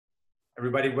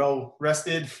Everybody well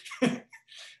rested?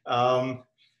 um,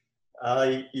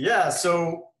 yeah,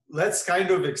 so let's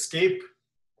kind of escape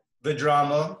the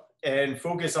drama and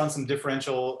focus on some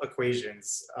differential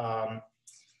equations.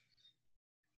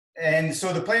 And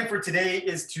so the plan for today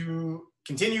is to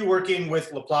continue working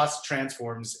with Laplace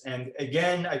transforms. And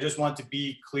again, I just want to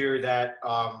be clear that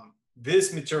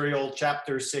this material,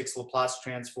 chapter 6, Laplace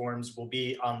transforms, will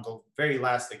be on the very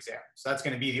last exam. So that's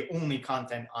going to be the only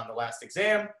content on the last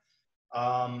exam.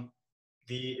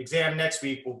 The exam next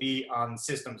week will be on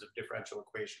systems of differential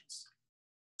equations.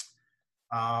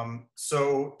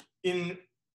 So in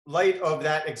light of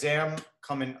that exam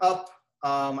coming up,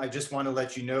 I just want to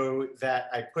let you know that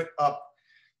I put up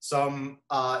some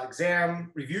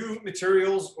exam review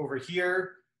materials over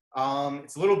here.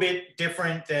 It's a little bit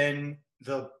different than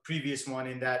the previous one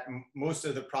in that most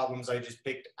of the problems I just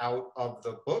picked out of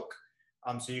the book.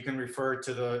 So you can refer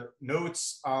to the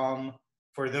notes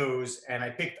for those, and I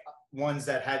picked ones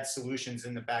that had solutions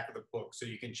in the back of the book, so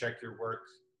you can check your work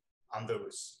on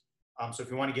those. So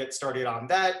if you want to get started on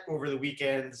that over the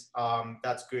weekends,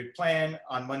 that's a good plan.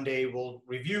 On Monday, we'll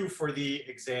review for the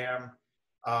exam,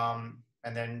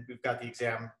 and then we've got the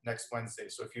exam next Wednesday.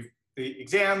 So if the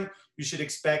exam you should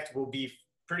expect will be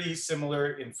pretty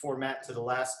similar in format to the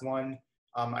last one.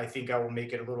 I think I will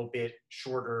make it a little bit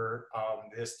shorter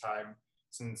this time,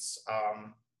 since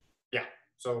yeah.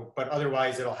 So, but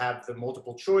otherwise it'll have the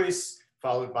multiple choice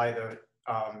followed by the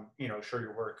show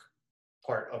your work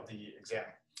part of the exam.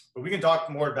 But we can talk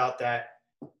more about that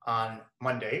on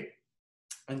Monday.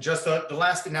 And just the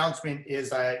last announcement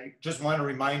is I just want to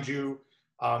remind you,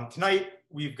 tonight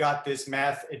we've got this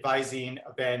math advising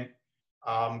event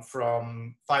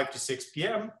from 5 to 6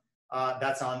 p.m.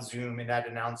 That's on Zoom, and that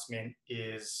announcement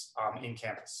is in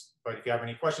campus. But if you have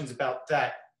any questions about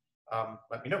that,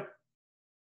 let me know.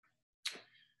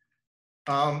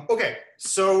 Okay,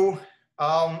 so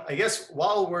I guess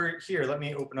while we're here, let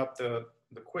me open up the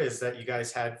quiz that you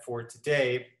guys had for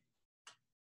today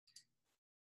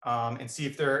and see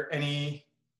if there are any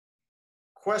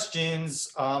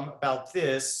questions about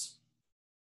this.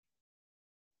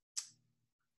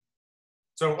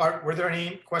 So were there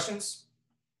any questions?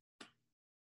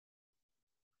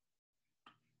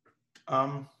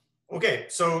 Okay,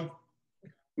 so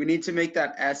we need to make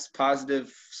that S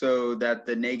positive so that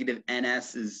the negative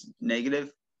NS is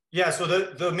negative. Yeah, so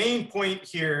the main point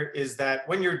here is that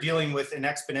when you're dealing with an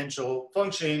exponential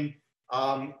function,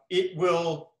 it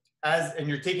will, and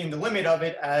you're taking the limit of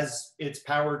it as its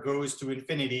power goes to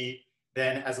infinity,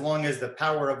 then as long as the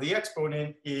power of the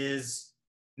exponent is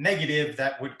negative,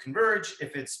 that would converge.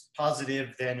 If it's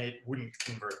positive, then it wouldn't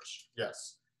converge.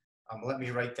 Yes. Let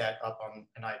me write that up on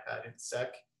an iPad in a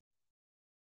sec.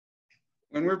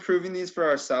 When we're proving these for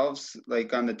ourselves,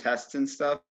 like on the tests and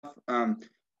stuff,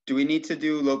 do we need to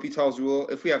do L'Hopital's rule?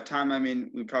 If we have time, I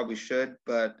mean, we probably should,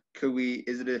 but could we,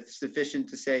 is it sufficient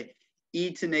to say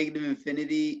e to negative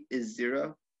infinity is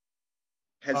 0?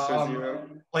 Heads to 0?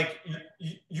 Like,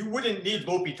 you wouldn't need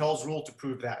L'Hopital's rule to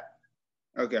prove that.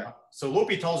 Okay. So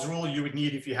L'Hopital's rule you would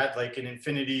need if you had like an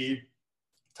infinity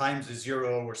times a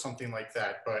 0 or something like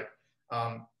that. But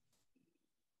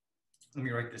let me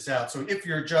write this out. So if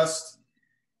you're just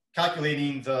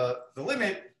calculating the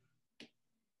limit,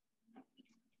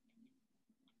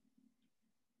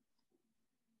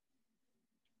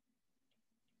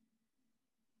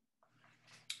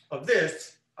 of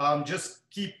this, just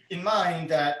keep in mind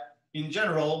that in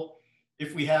general,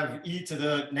 if we have e to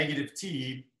the negative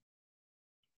t,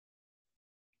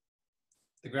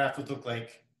 the graph would look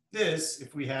like this.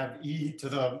 If we have e to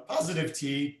the positive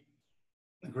t,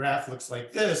 the graph looks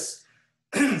like this.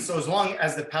 So as long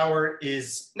as the power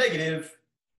is negative,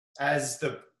 as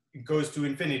it goes to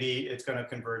infinity, it's going to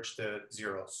converge to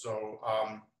 0. So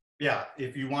yeah,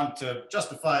 if you want to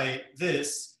justify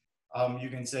this, you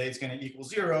can say it's going to equal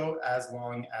 0 as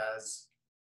long as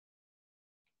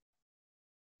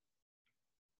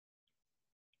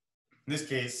in this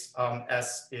case,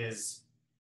 s is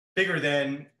bigger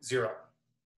than 0.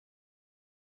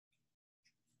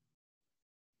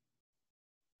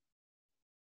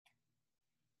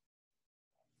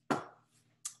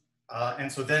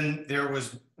 And so then there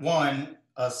was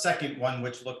a second one,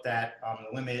 which looked at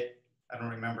the limit. I don't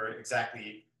remember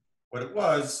exactly what it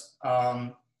was.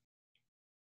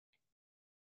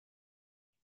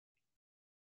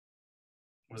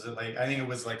 Was it like, I think it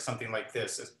was like something like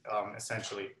this,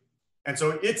 essentially. And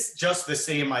so it's just the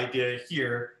same idea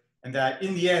here, and that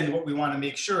in the end, what we want to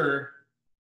make sure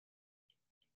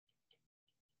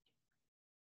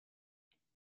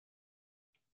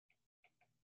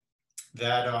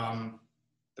that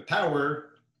the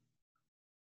power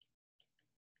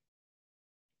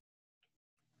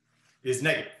is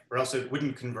negative, or else it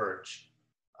wouldn't converge.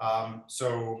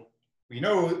 So we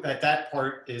know that that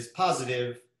part is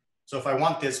positive. So if I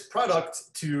want this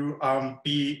product to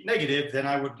be negative, then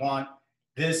I would want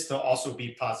this to also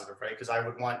be positive, right? Because I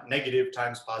would want negative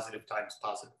times positive times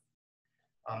positive.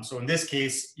 So in this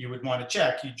case, you would want to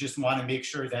check. You just want to make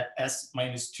sure that s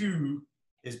minus 2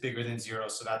 is bigger than 0.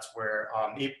 So that's where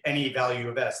any value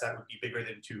of s that would be bigger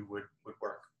than 2 would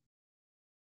work.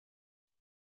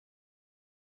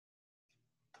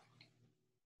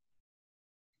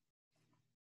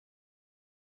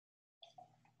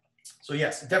 So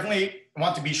yes, definitely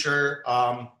want to be sure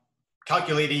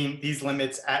calculating these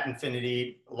limits at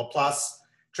infinity. Laplace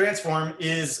transform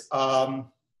is an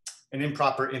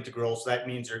improper integral. So that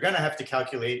means you're going to have to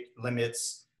calculate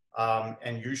limits,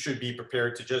 and you should be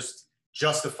prepared to just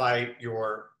justify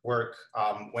your work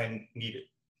when needed.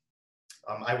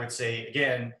 I would say,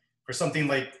 again, for something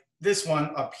like this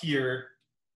one up here,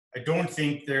 I don't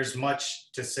think there's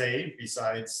much to say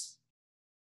besides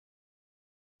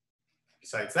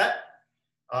that.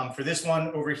 For this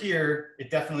one over here, it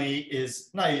definitely is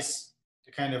nice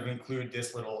to kind of include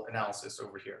this little analysis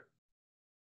over here.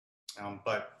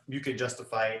 But you could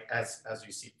justify as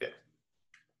you see fit.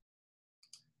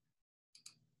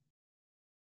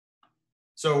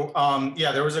 So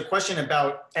yeah, there was a question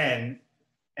about n,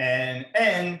 and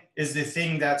n is the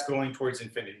thing that's going towards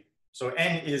infinity. So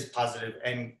n is positive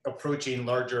and approaching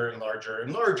larger and larger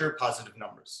and larger positive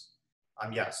numbers.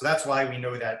 Yeah, so that's why we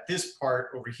know that this part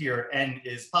over here, n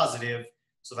is positive.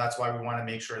 So that's why we want to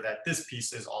make sure that this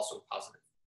piece is also positive.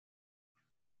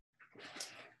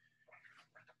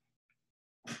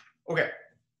 Okay,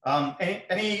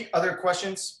 any other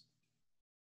questions?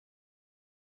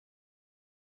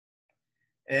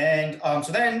 And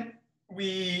so then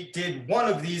we did one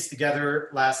of these together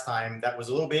last time that was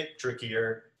a little bit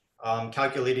trickier,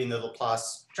 calculating the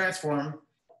Laplace transform.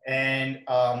 And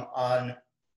on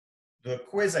the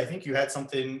quiz, I think you had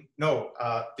something. No,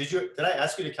 did I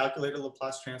ask you to calculate a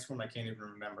Laplace transform? I can't even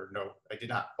remember. No, I did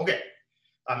not. Okay.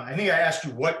 I think I asked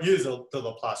you what is the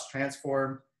Laplace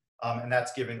transform, and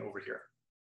that's given over here.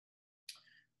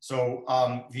 So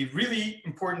the really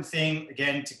important thing,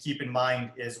 again, to keep in mind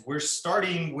is we're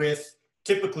starting with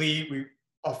typically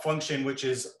a function which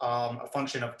is a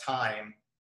function of time.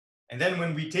 And then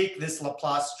when we take this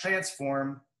Laplace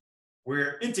transform,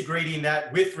 we're integrating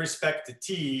that with respect to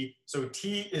t. So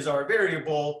t is our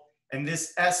variable, and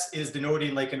this s is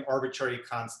denoting like an arbitrary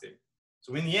constant.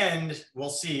 So in the end, we'll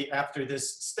see after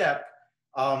this step,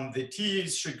 the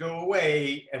t's should go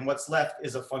away, and what's left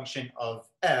is a function of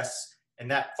s, and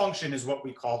that function is what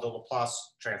we call the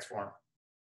Laplace transform.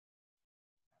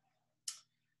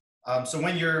 So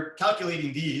when you're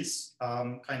calculating these,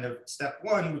 kind of step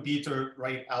one would be to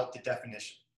write out the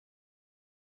definition.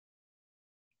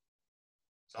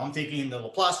 So I'm taking the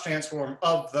Laplace transform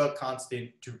of the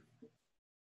constant 2.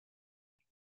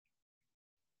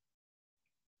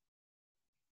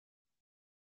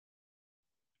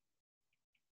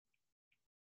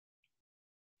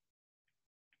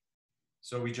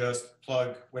 So we just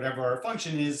plug whatever our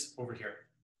function is over here.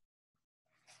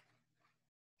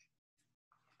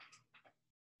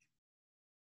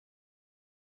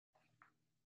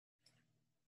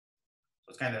 So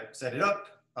let's kind of set it up.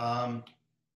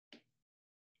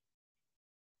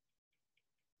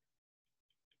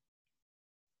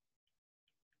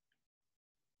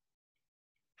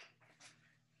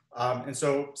 And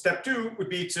so step 2 would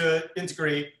be to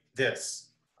integrate this.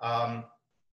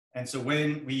 And so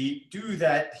when we do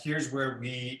that, here's where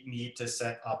we need to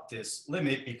set up this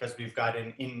limit because we've got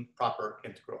an improper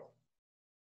integral.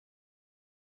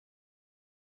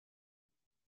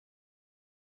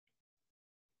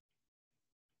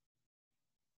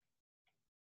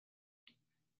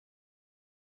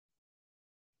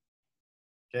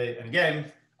 Okay, and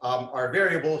again, our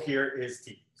variable here is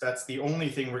t. So that's the only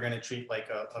thing we're going to treat like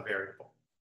a variable.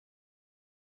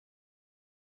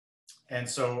 And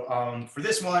so for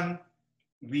this one,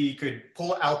 we could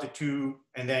pull out the 2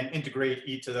 and then integrate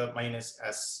e to the minus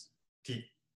st.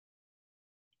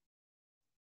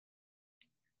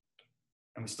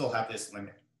 And we still have this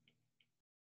limit.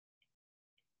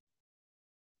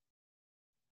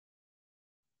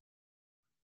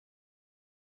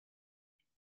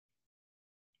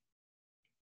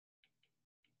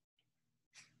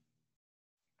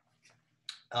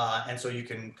 And so you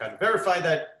can kind of verify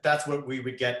that that's what we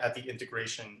would get at the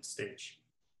integration stage.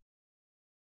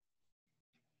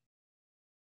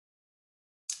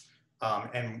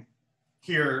 And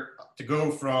here, to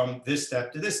go from this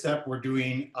step to this step, we're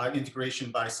doing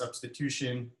integration by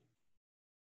substitution.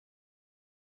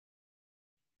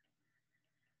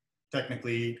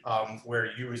 technically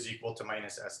where u is equal to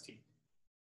minus st.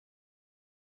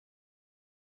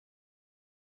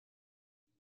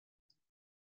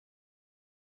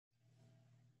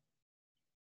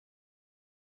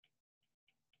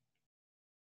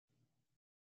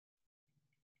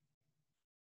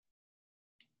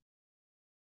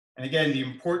 And again, the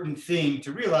important thing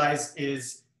to realize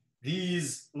is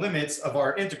these limits of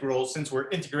our integral, since we're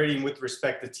integrating with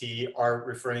respect to t, are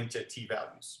referring to t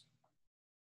values.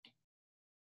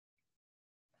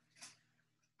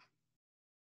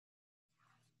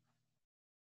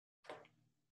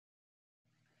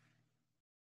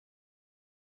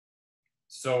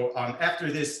 So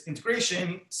after this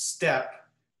integration step,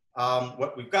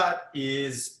 what we've got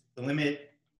is the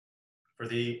limit for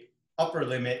the upper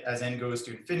limit as n goes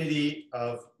to infinity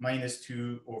of minus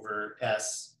 2 over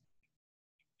s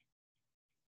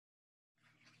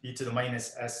e to the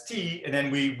minus st, and then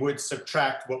we would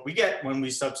subtract what we get when we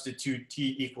substitute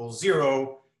t equals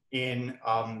 0 in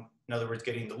other words,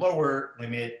 getting the lower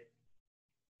limit.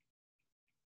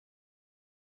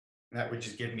 And that would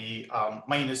just give me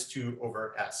minus 2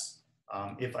 over s.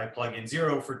 If I plug in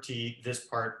 0 for t, this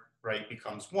part right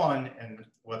becomes 1, and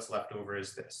what's left over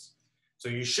is this. So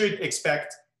you should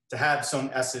expect to have some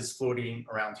s's floating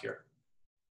around here.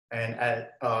 And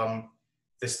at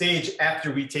the stage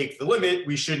after we take the limit,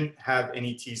 we shouldn't have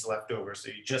any t's left over. So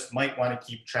you just might want to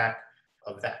keep track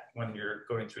of that when you're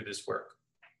going through this work.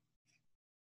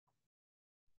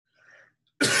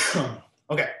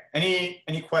 Okay,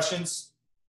 any questions?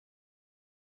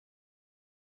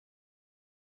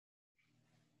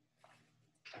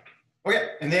 Okay,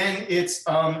 and then it's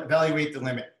evaluate the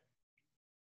limit.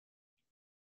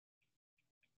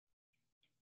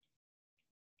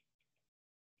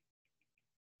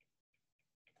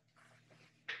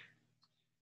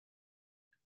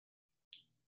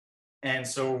 And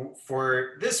so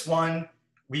for this one,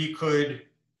 we could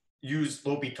use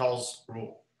L'Hopital's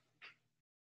rule.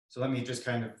 So let me just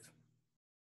kind of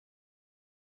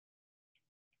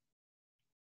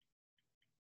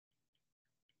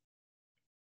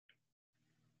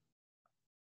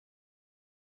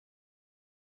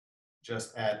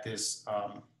just add this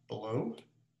below.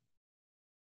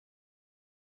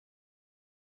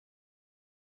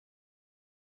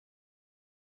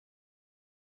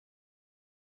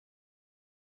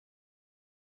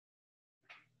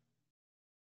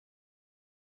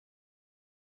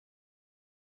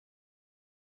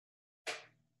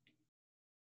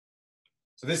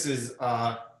 So this is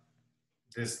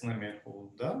this limit,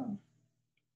 hold on.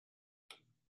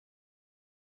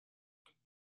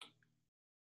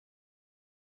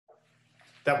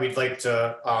 That we'd like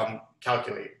to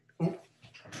calculate. Ooh,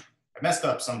 I messed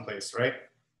up someplace, right?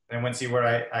 And let's see where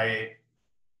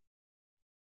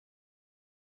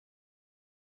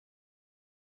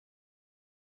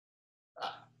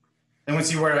then let's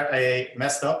see where I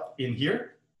messed up in here.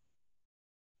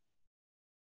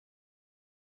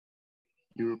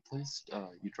 You replaced,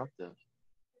 you dropped the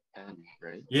n,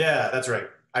 right? Yeah, that's right.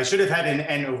 I should have had an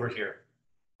n over here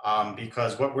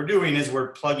because what we're doing is we're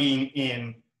plugging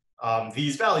in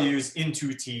these values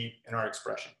into t in our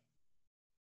expression.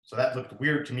 So that looked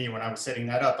weird to me when I was setting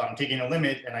that up. I'm taking a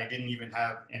limit and I didn't even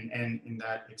have an n in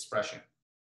that expression.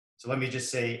 So let me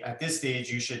just say at this stage,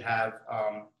 you should have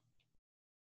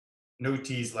no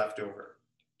t's left over.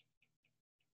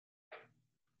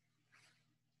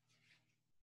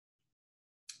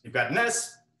 You've got an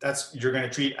s, that's you're going to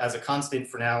treat as a constant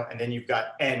for now, and then you've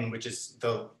got n, which is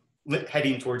the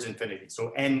heading towards infinity.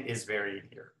 So n is varying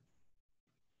here.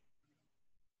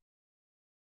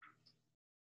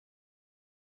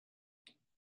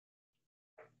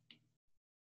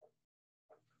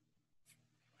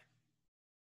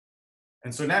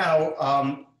 And so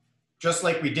now, just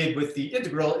like we did with the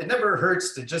integral, it never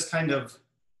hurts to just kind of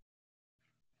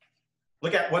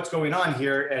look at what's going on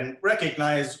here and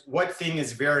recognize what thing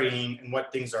is varying and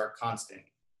what things are constant.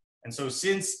 And so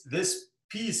since this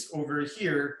piece over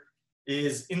here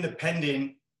is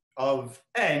independent of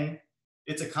n,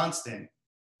 it's a constant.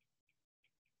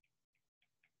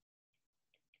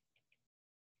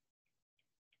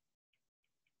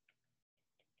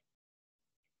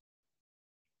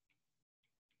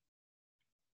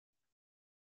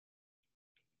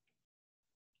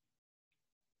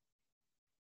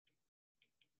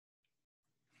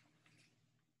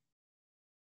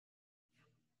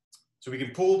 So we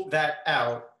can pull that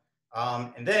out.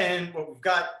 And then what we've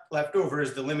got left over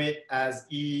is the limit as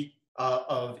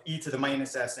of e to the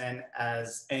minus sn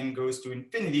as n goes to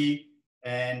infinity.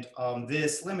 And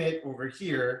this limit over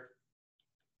here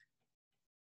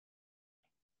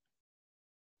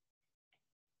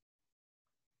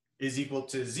is equal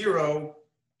to 0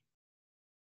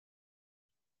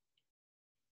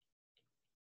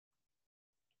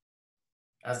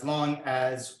 as long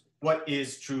as what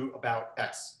is true about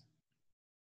s?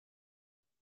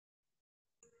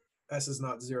 S is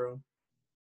not 0.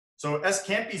 So s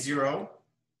can't be 0.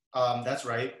 That's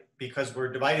right, because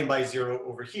we're dividing by 0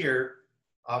 over here.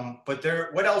 But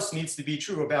what else needs to be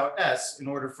true about s in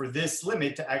order for this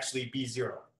limit to actually be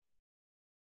 0?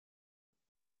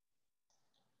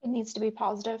 It needs to be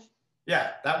positive.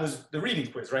 Yeah, that was the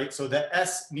reading quiz, right? So the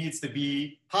s needs to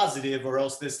be positive or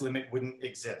else this limit wouldn't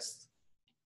exist.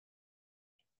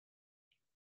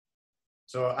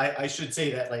 So I should say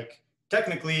that, like,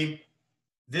 technically,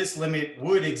 this limit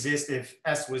would exist if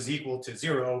s was equal to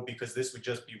 0 because this would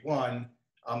just be 1.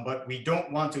 But we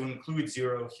don't want to include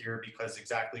 0 here because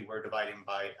exactly we're dividing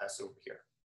by s over here.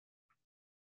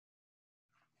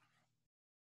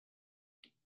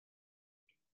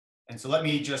 And so let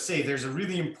me just say there's a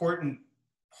really important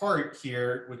part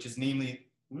here, which is namely,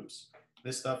 whoops,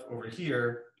 this stuff over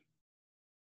here.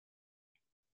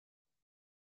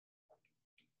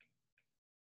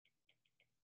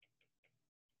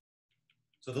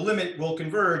 So the limit will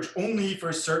converge only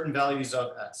for certain values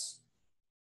of s.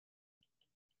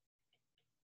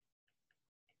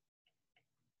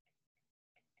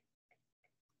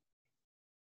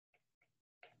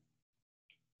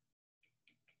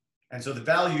 And so the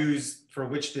values for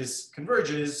which this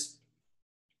converges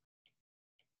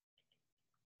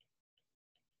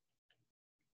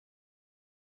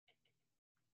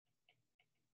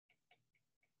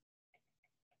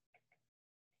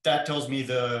that tells me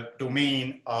the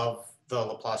domain of the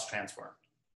Laplace transform.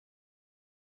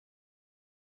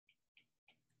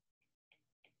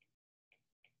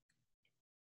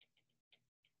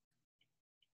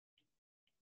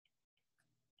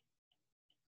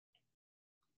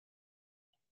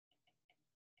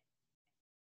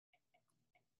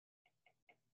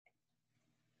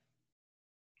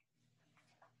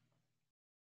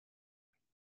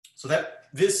 So that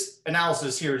this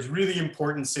analysis here is really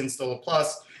important since the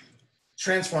Laplace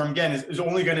transform, again, is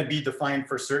only going to be defined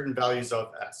for certain values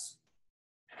of s.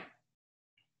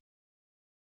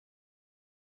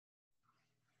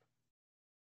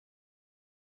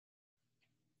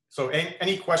 So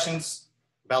any questions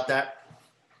about that?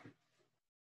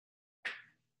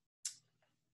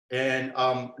 And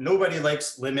nobody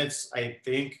likes limits, I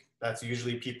think. That's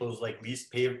usually people's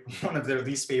one of their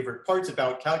least favorite parts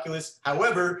about calculus.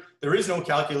 However, there is no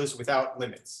calculus without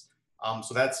limits.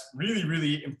 So that's really,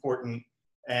 really important.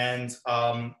 And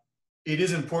it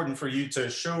is important for you to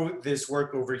show this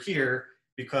work over here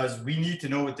because we need to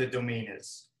know what the domain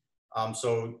is.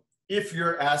 So if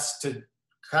you're asked to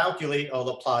calculate a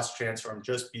Laplace transform,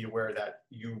 just be aware that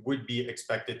you would be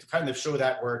expected to kind of show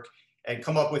that work and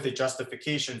come up with a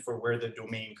justification for where the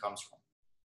domain comes from.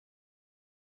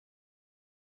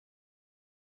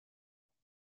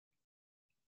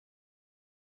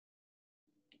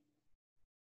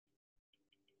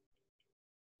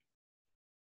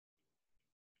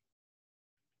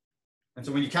 And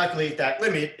so when you calculate that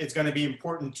limit, it's going to be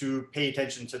important to pay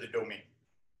attention to the domain.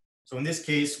 So in this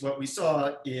case, what we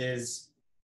saw is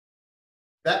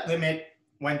that limit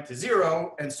went to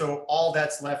 0. And so all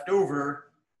that's left over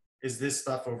is this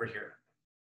stuff over here.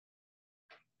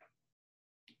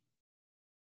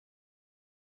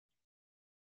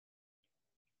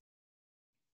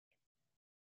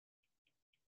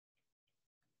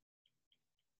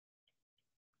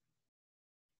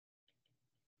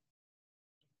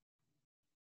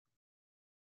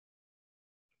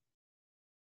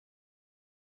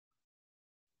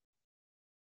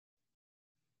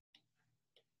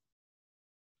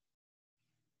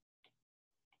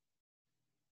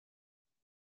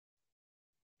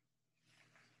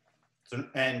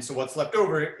 So what's left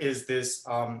over is this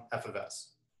f of s.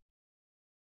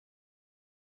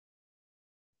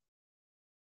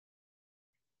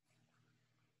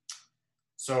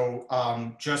 So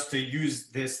just to use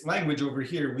this language over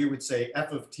here, we would say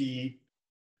f of t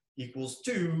equals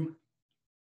 2,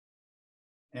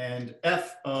 and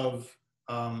f of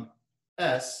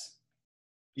s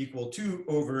equal 2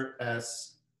 over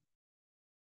s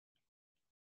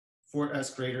for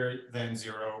s greater than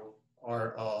 0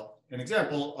 are an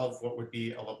example of what would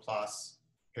be a Laplace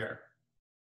pair.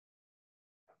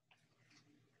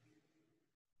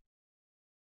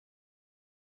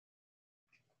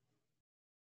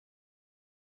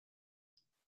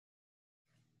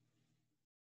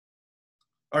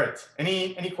 All right,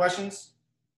 any questions?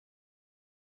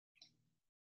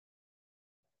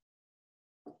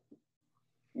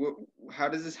 How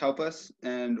does this help us?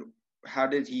 And how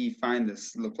did he find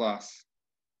this Laplace?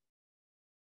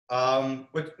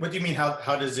 What do you mean?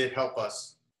 How does it help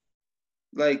us?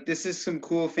 Like, this is some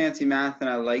cool fancy math and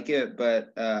I like it,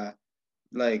 but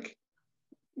like,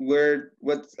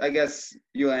 I guess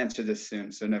you'll answer this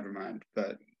soon, so never mind.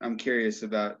 But I'm curious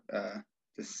about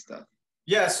this stuff.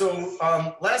 Yeah, so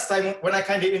last time when I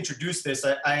kind of introduced this,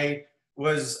 I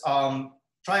was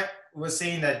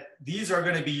saying that these are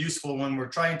going to be useful when we're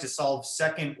trying to solve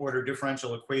second order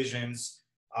differential equations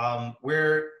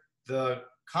where the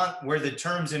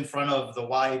terms in front of the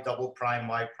y double prime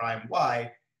y prime y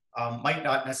might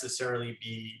not necessarily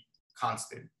be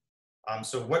constant.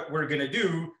 So what we're going to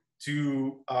do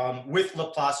with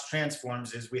Laplace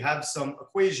transforms is we have some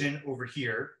equation over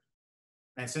here,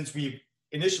 and since we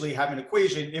initially have an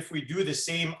equation, if we do the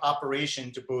same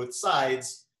operation to both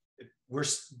sides,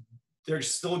 they're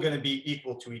still going to be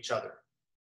equal to each other.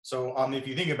 So if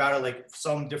you think about it, like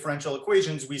some differential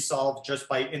equations, we solve just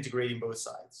by integrating both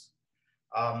sides.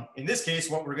 In this case,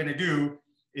 what we're going to do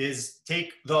is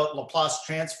take the Laplace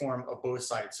transform of both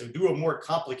sides. So do a more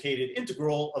complicated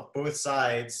integral of both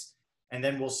sides, and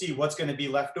then we'll see what's going to be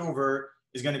left over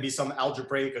is going to be some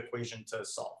algebraic equation to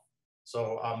solve.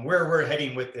 So where we're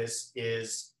heading with this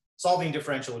is solving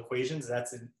differential equations.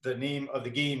 That's the name of the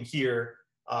game here.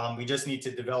 We just need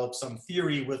to develop some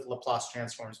theory with Laplace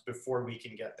transforms before we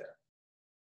can get there.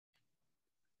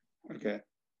 Okay,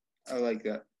 I like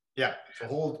that. Yeah, so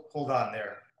hold on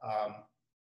there.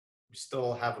 We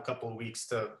still have a couple of weeks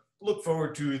to look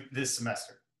forward to this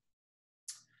semester.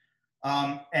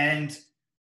 And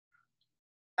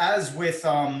as with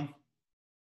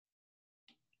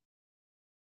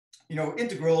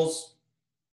integrals,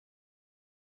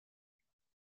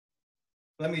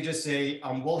 let me just say,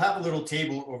 we'll have a little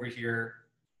table over here,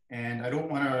 and I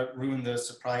don't want to ruin the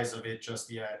surprise of it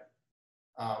just yet,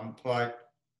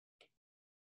 but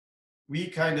we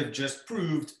kind of just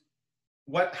proved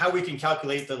how we can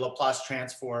calculate the Laplace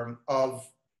transform of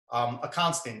a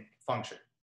constant function.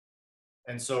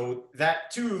 And so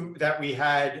that 2 that we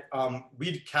had,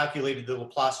 we'd calculated the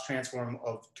Laplace transform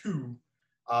of 2.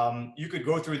 You could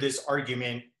go through this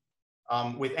argument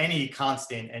with any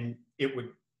constant and it would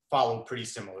follow pretty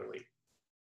similarly.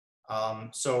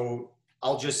 So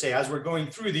I'll just say, as we're going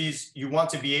through these, you want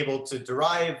to be able to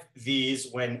derive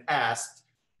these when asked.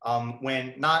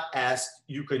 When not asked,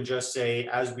 you can just say,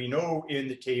 as we know in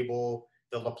the table,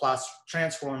 the Laplace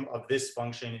transform of this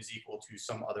function is equal to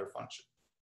some other function.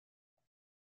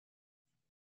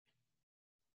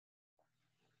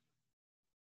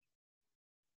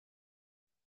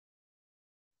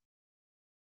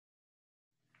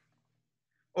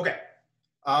 Okay.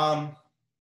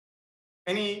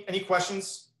 Any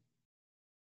questions?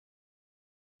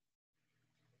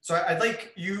 So I'd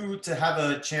like you to have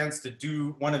a chance to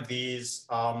do one of these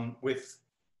with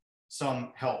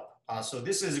some help. So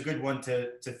this is a good one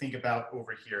to think about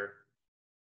over here.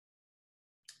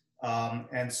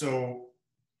 And so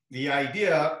the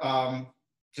idea,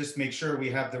 just make sure we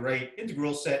have the right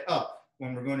integral set up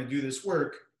when we're going to do this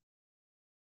work.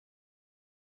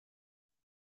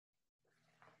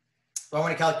 So I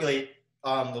want to calculate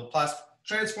the Laplace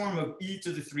transform of e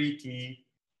to the 3t.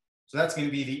 So that's going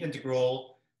to be the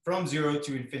integral from 0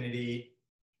 to infinity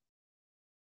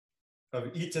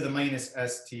of e to the minus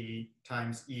st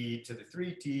times e to the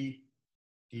 3t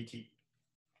dt.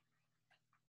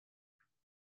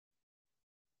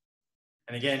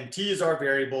 And again, t is our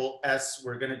variable, s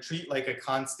we're going to treat like a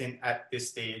constant at this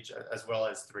stage as well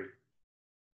as 3.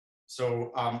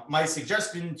 So my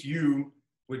suggestion to you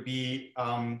would be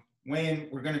when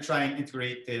we're going to try and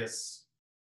integrate this,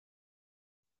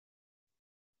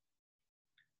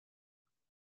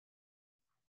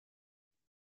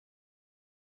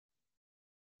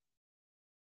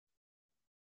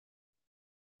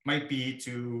 might be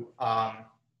to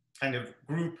kind of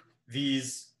group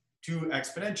these two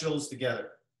exponentials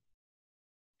together.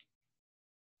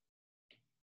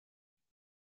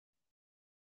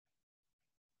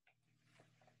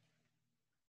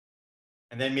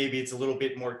 And then maybe it's a little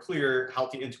bit more clear how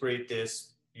to integrate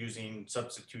this using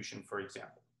substitution, for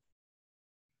example.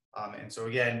 And so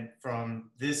again,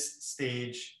 from this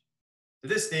stage to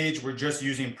this stage, we're just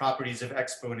using properties of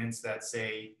exponents that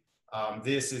say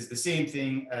this is the same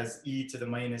thing as e to the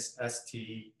minus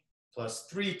st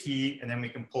plus 3t, and then we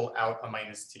can pull out a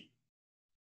minus t.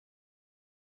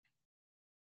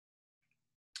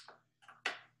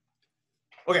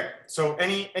 Okay, so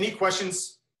any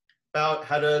questions about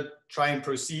how to try and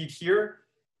proceed here?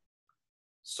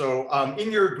 So in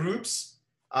your groups,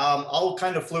 I'll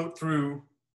kind of float through,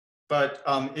 but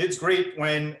it's great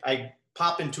when I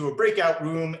pop into a breakout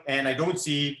room and I don't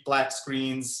see black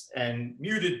screens and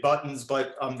muted buttons,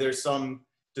 but there's some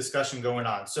discussion going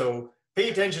on. So pay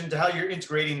attention to how you're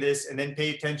integrating this, and then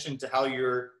pay attention to how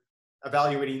you're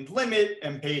evaluating the limit,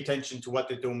 and pay attention to what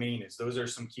the domain is. Those are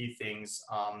some key things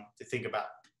to think about.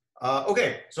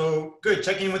 Okay, so good.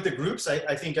 Checking in with the groups.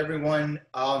 I think everyone,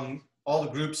 all the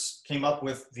groups came up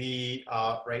with the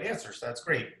right answers. That's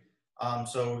great.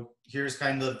 So here's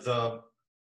kind of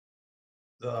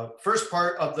the first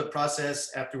part of the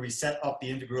process after we set up the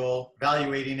integral,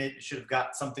 evaluating it. You should have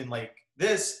got something like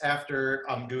this after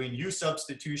doing U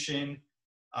substitution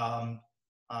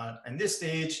in this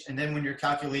stage. And then when you're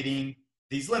calculating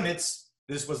these limits,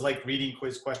 this was like reading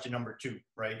quiz question number 2,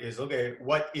 right? Is, okay,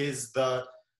 what is the,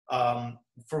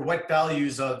 for what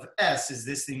values of S is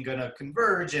this thing gonna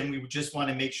converge? And we would just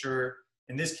wanna make sure,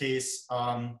 in this case,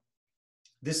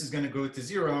 this is going to go to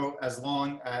 0 as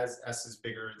long as S is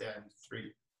bigger than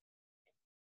 3.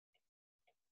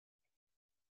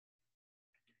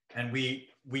 And we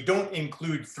don't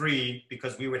include 3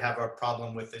 because we would have a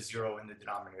problem with the 0 in the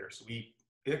denominator. So we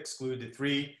exclude the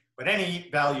 3, but any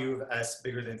value of S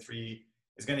bigger than 3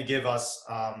 is going to give us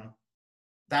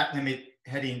that limit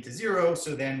heading to 0.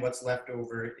 So then what's left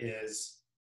over is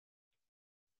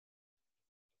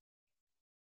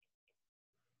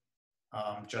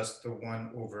just the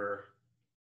 1 over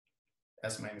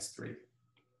S minus 3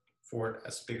 for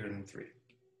S bigger than 3.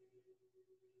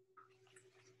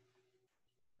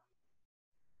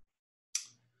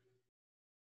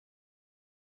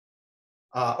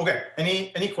 Okay,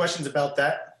 any questions about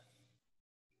that?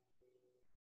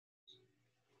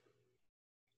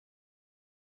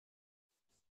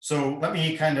 So let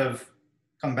me kind of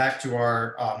come back to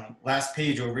our last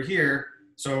page over here.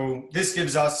 So this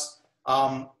gives us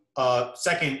a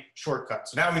second shortcut.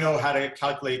 So now we know how to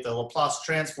calculate the Laplace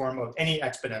transform of any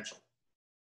exponential.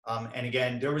 And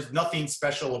again, there was nothing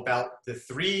special about the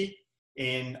 3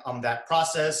 in that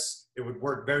process. It would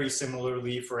work very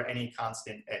similarly for any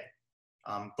constant A.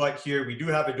 But here we do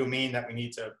have a domain that we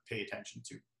need to pay attention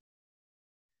to.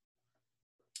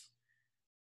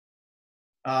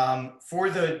 For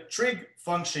the trig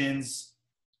functions,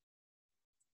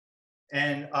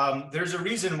 and there's a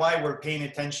reason why we're paying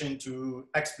attention to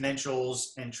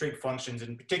exponentials and trig functions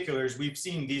in particular, is we've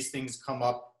seen these things come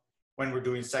up when we're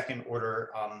doing second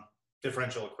order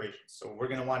differential equations. So we're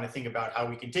going to want to think about how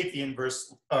we can take the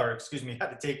inverse, or excuse me, how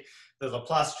to take the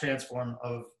Laplace transform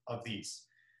of these.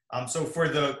 So for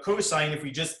the cosine, if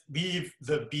we just leave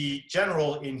the B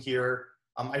general in here,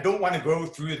 I don't want to go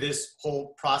through this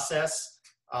whole process,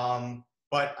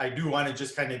 but I do want to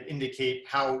just kind of indicate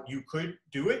how you could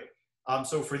do it.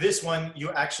 So for this one,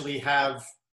 you actually have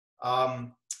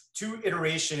 2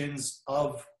 iterations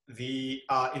of the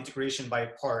integration by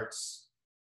parts.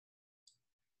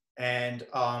 And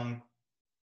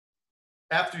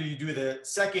after you do the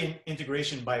second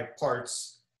integration by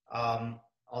parts,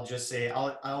 I'll just say,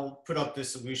 I'll put up the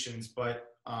solutions,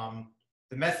 but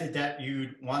the method that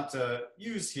you'd want to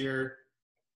use here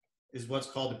is what's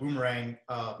called the boomerang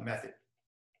method.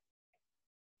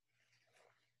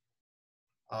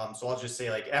 So I'll just say,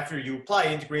 like, after you apply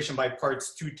integration by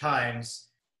parts 2 times,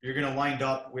 you're going to wind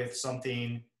up with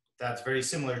something that's very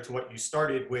similar to what you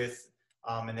started with,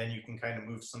 and then you can kind of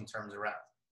move some terms around.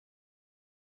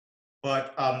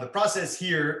 But the process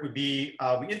here would be,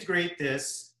 we integrate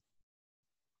this,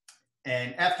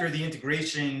 and after the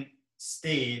integration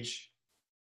stage,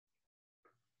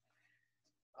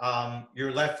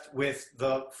 you're left with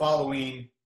the following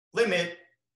limit.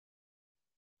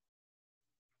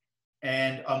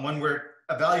 And when we're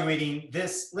evaluating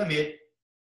this limit,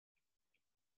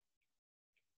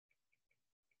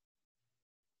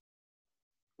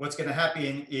 what's going to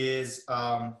happen is,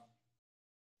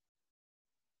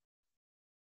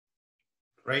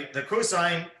 right, the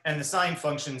cosine and the sine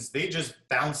functions, they just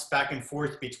bounce back and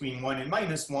forth between 1 and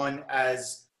 -1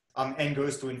 as n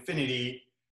goes to infinity.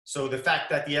 So the fact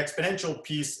that the exponential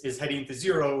piece is heading to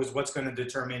 0 is what's going to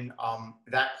determine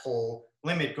that whole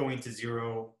limit going to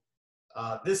 0.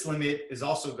 This limit is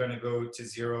also going to go to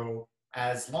 0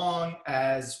 as long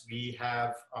as we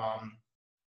have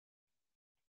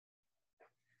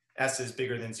S is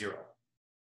bigger than 0.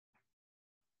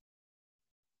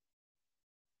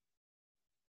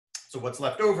 So what's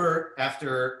left over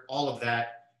after all of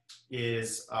that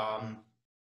is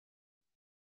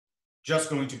just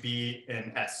going to be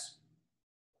an S,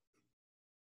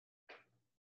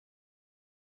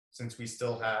 since we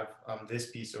still have this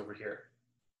piece over here.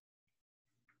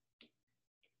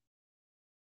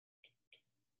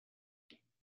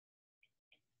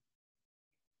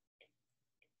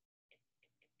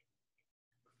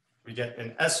 We get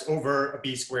an S over a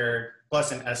B squared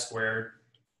plus an S squared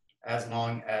as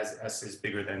long as S is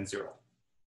bigger than 0.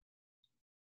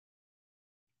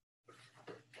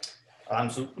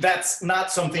 So that's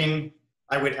not something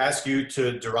I would ask you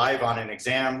to derive on an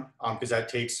exam because that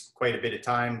takes quite a bit of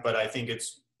time, but I think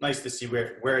it's nice to see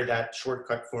where that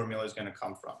shortcut formula is going to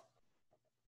come from.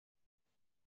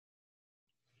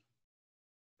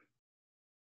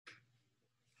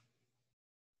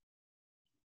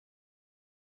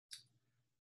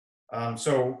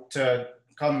 So to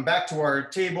come back to our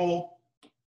table,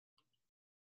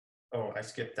 oh, I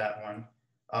skipped that one.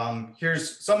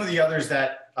 Here's some of the others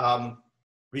that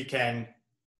we can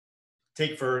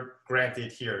take for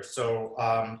granted here.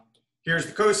 So here's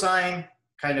the cosine,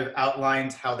 kind of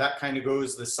outlines how that kind of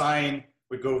goes. The sine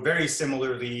would go very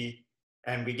similarly,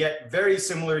 and we get very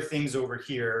similar things over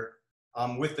here.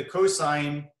 With the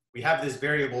cosine, we have this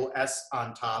variable s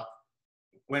on top.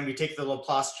 When we take the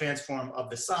Laplace transform of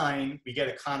the sine, we get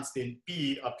a constant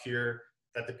b up here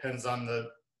that depends on the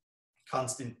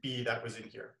constant b that was in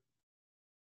here.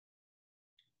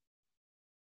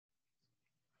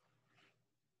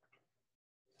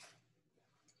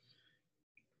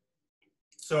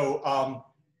 So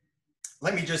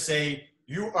let me just say,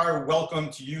 you are welcome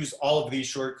to use all of these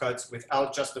shortcuts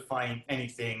without justifying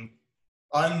anything,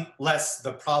 unless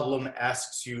the problem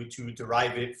asks you to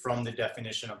derive it from the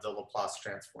definition of the Laplace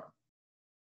transform.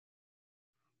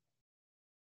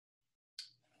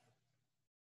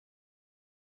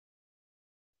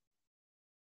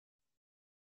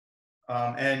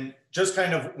 And just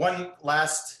kind of one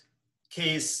last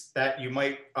case that you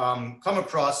might come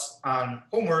across on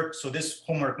homework, so this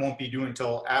homework won't be due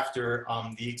until after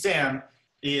the exam,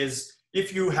 is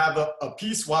if you have a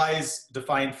piecewise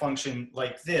defined function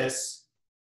like this,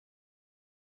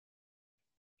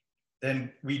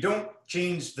 then we don't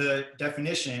change the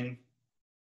definition.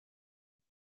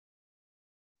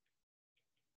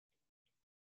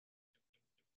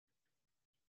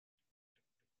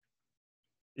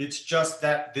 It's just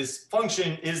that this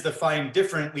function is defined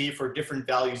differently for different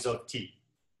values of t.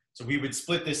 So we would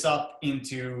split this up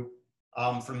into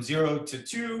from 0 to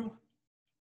 2.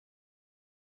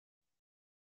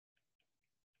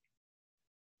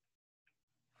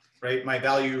 Right, my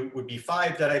value would be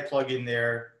 5 that I plug in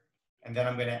there. And then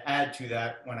I'm going to add to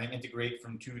that when I integrate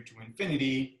from 2 to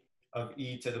infinity of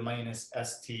e to the minus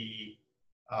st,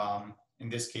 in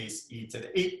this case, e to the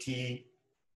 8t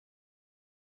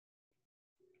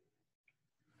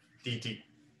dt.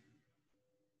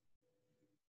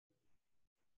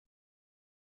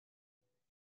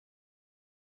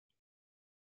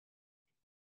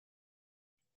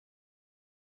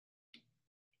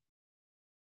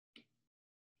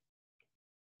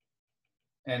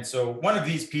 And so one of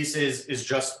these pieces is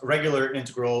just regular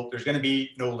integral. There's going to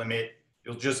be no limit.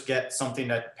 You'll just get something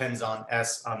that depends on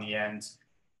s on the end.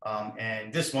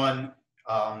 And this one,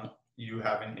 you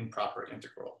have an improper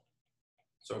integral.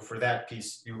 So for that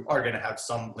piece, you are going to have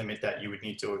some limit that you would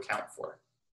need to account for.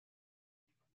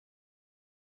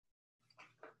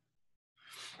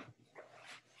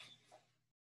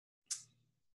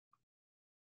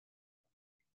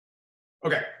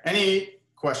 Okay, any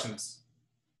questions?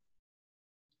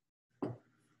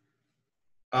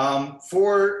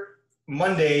 For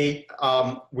Monday,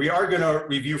 we are going to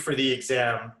review for the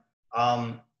exam.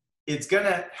 It's going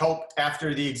to help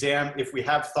after the exam if we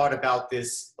have thought about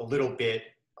this a little bit.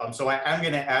 So I am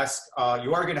going to ask,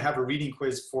 you are going to have a reading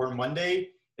quiz for Monday.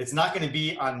 It's not going to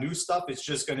be on new stuff. It's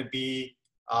just going to be,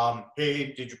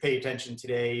 hey, did you pay attention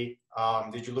today?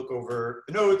 Did you look over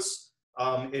the notes?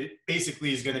 It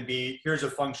basically is going to be, here's a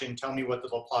function, tell me what the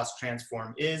Laplace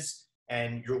transform is,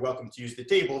 and you're welcome to use the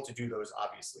table to do those,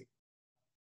 obviously.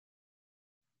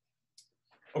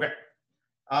 Okay,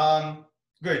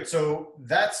 good. So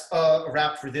that's a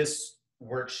wrap for this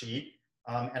worksheet.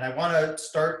 And I want to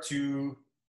start to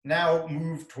now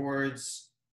move towards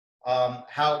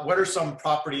what are some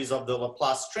properties of the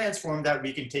Laplace transform that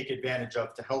we can take advantage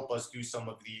of to help us do some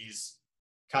of these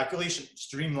calculations,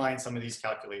 streamline some of these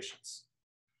calculations.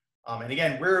 And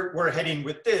again, where we're heading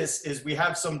with this is we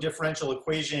have some differential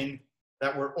equation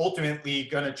that we're ultimately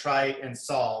going to try and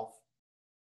solve.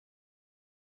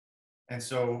 And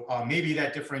so maybe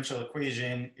that differential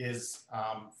equation is,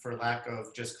 for lack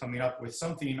of just coming up with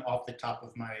something off the top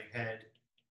of my head,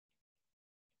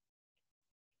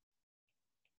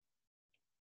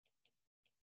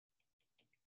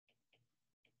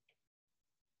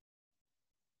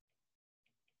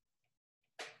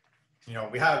 you know,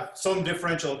 we have some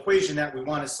differential equation that we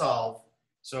want to solve.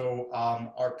 So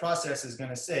our process is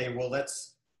going to say, well,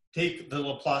 let's take the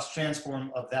Laplace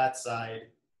transform of that side,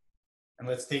 and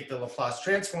let's take the Laplace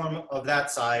transform of that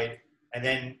side, and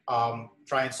then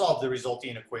try and solve the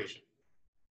resulting equation.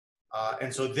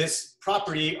 And so this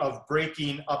property of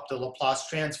breaking up the Laplace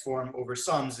transform over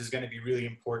sums is going to be really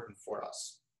important for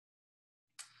us.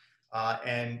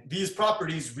 And these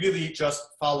properties really just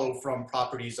follow from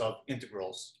properties of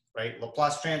integrals, right?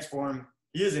 Laplace transform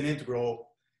is an integral.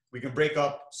 We can break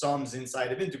up sums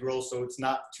inside of integrals, so it's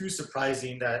not too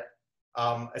surprising that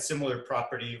a similar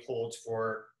property holds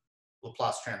for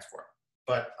Laplace transform.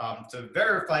 But to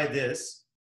verify this,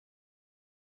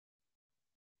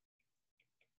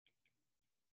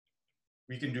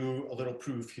 we can do a little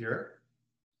proof here.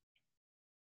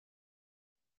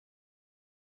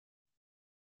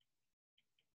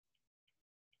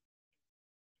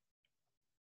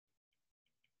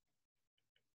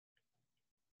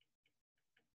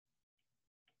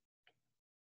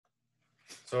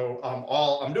 So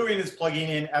all I'm doing is plugging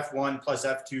in F1 plus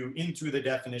F2 into the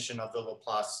definition of the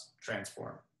Laplace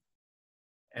transform.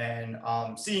 And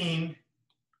seeing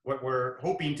what we're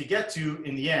hoping to get to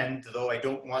in the end, though I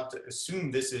don't want to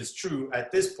assume this is true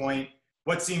at this point,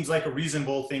 what seems like a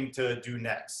reasonable thing to do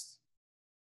next?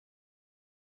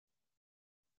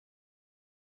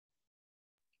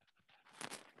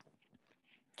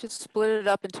 Just split it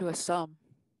up into a sum.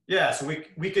 Yeah, so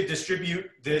we could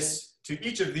distribute this to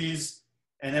each of these,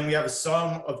 and then we have a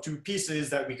sum of two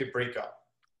pieces that we could break up.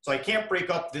 So I can't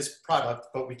break up this product,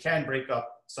 but we can break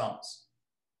up sums.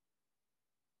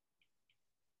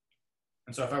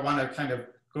 And so if I want to kind of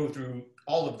go through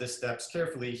all of the steps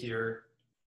carefully here,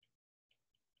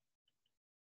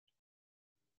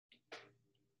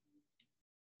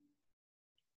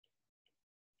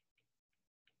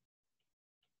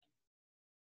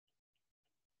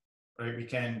 right, we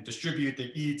can distribute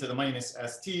the e to the minus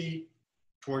st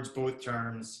towards both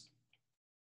terms.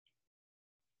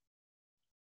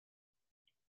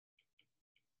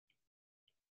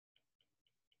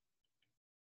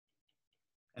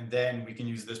 And then we can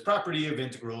use this property of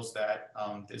integrals that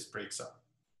this breaks up.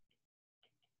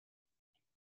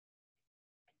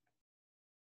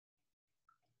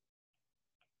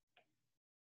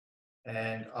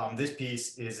 And this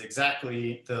piece is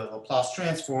exactly the Laplace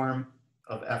transform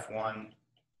of F1.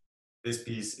 This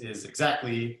piece is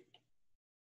exactly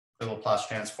the Laplace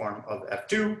transform of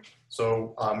F2.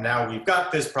 So now we've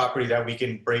got this property that we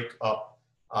can break up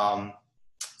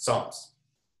sums.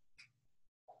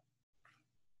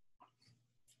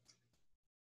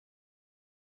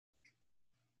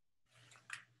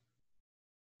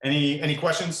 Any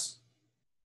questions?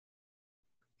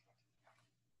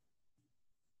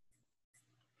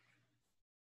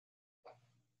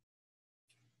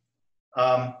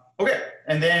 Okay,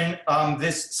 and then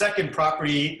this second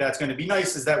property that's going to be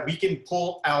nice is that we can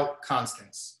pull out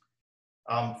constants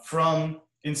from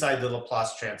inside the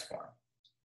Laplace transform.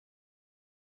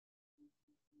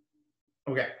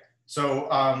 Okay,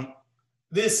 so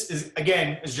this is,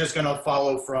 again, is just going to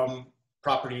follow from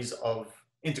properties of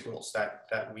integrals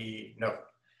that we know.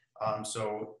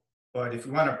 But if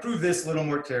we want to prove this a little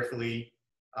more carefully,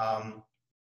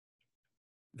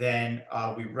 then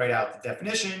we write out the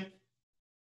definition.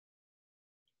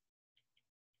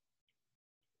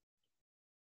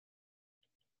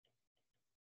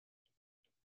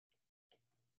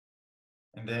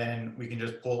 And then we can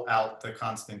just pull out the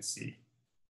constant c.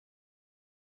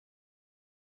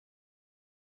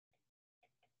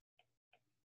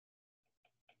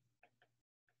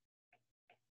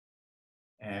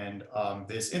 And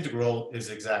this integral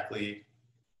is exactly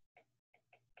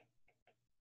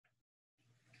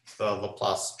the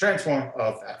Laplace transform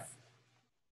of f.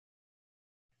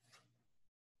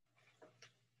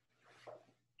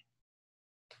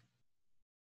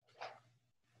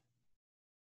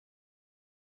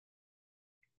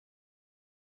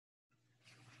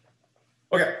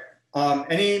 Okay,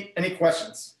 any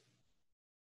questions?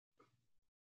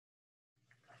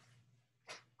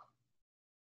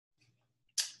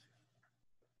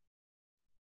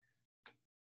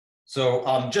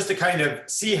 So just to kind of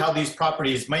see how these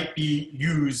properties might be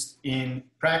used in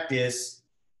practice,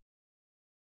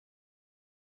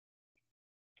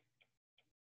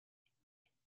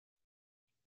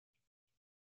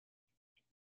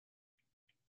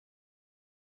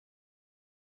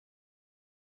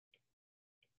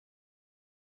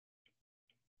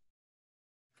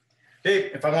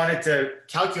 okay, if I wanted to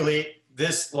calculate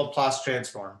this Laplace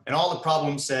transform, and all the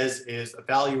problem says is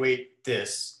evaluate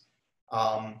this,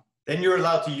 then you're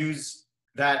allowed to use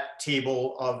that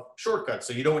table of shortcuts.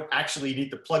 So you don't actually need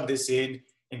to plug this in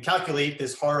and calculate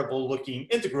this horrible looking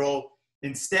integral.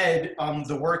 Instead,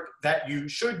 the work that you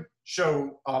should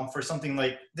show for something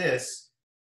like this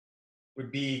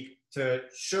would be to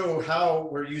show how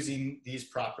we're using these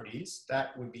properties.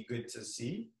 That would be good to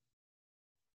see.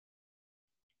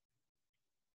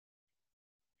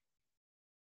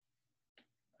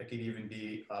 I could even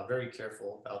be very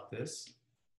careful about this.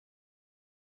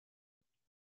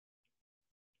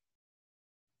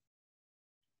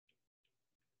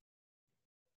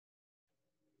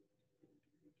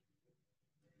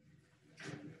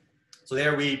 So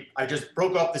there I just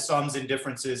broke up the sums and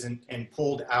differences and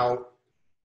pulled out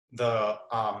the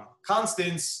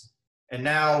constants. And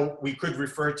now we could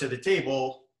refer to the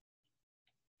table.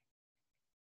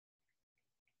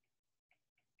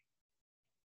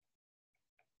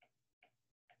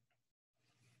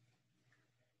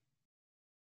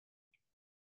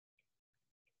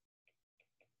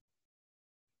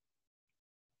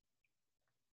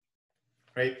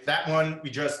 Right, that one we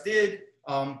just did,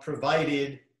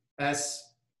 provided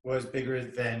S was bigger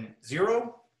than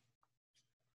 0.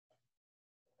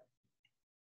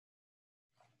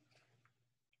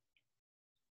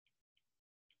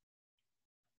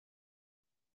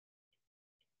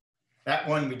 That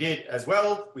one we did as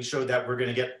well. We showed that we're going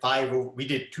to get 5 over, we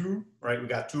did 2, right? We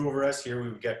got 2 over S. Here we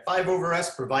would get 5 over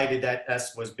S, provided that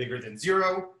S was bigger than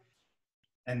 0.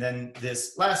 And then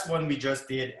this last one we just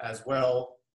did as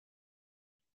well,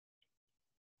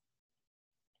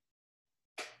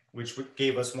 which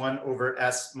gave us 1 over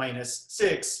S minus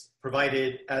 6,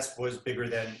 provided S was bigger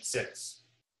than 6.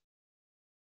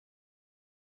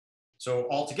 So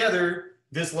altogether,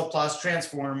 this Laplace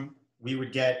transform, we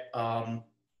would get, in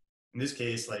this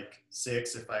case, like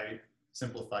 6 if I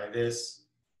simplify this.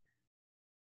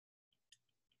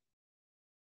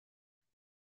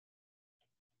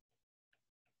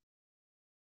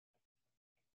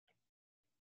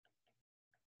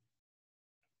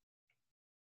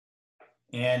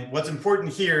 And what's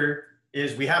important here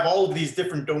is we have all of these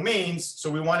different domains,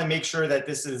 so we want to make sure that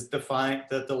this is defined,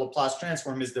 that the Laplace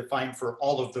transform is defined for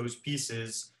all of those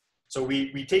pieces. So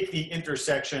we take the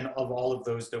intersection of all of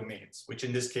those domains, which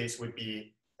in this case would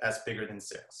be S bigger than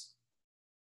 6.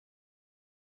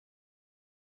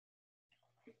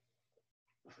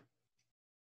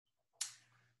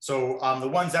 So the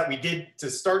ones that we did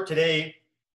to start today,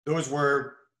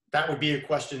 that would be a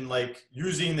question like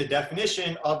using the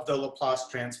definition of the Laplace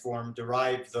transform,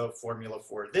 derive the formula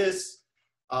for this.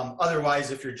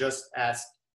 Otherwise, if you're just asked,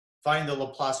 find the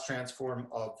Laplace transform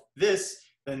of this,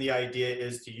 then the idea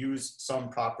is to use some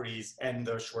properties and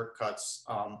the shortcuts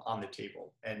on the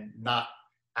table, and not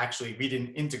actually, we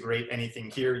didn't integrate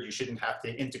anything here. You shouldn't have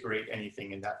to integrate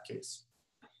anything in that case.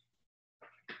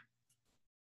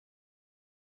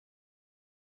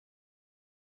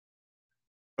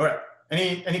 All right,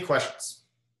 any questions?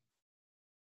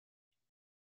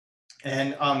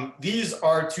 And these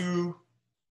are 2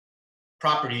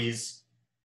 properties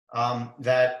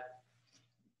that,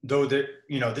 though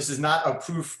this is not a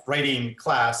proof writing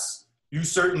class, you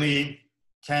certainly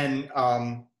can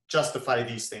justify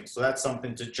these things. So that's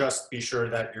something to just be sure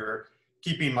that you're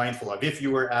keeping mindful of. If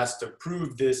you were asked to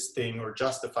prove this thing or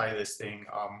justify this thing,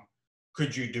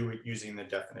 could you do it using the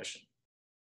definition?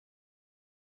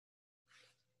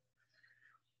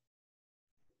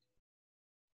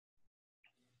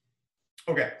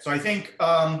 Okay, so I think,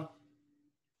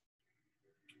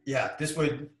 yeah, this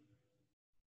would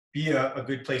be a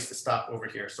good place to stop over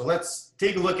here. So let's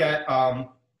take a look at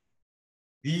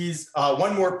these,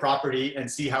 one more property, and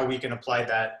see how we can apply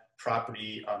that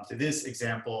property to this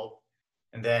example.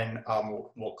 And then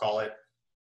we'll call it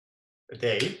a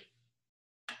day.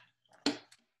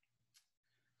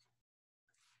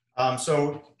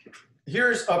 So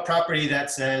here's a property that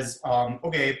says,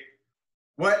 okay,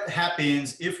 what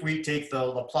happens if we take the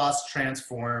Laplace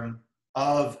transform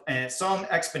of some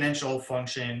exponential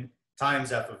function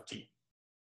times f of t?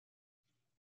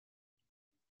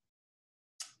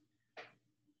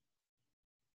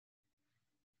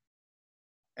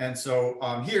 And so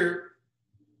here,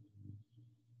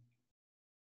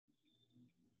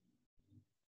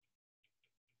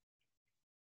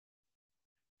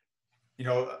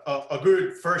 a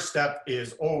good first step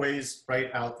is always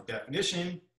write out the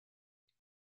definition.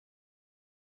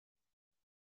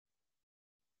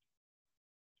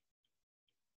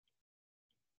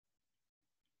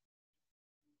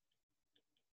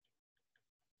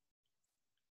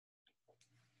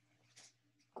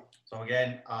 So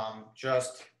again,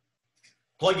 just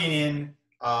plugging in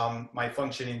my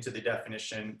function into the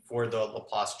definition for the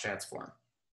Laplace transform.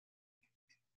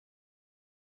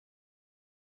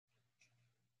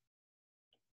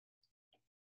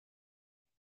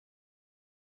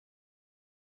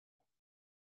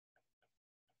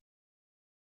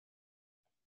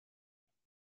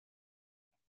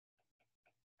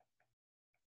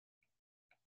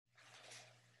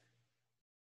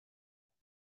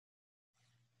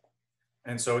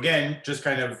 And so again, just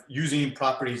kind of using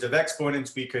properties of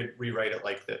exponents, we could rewrite it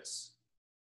like this.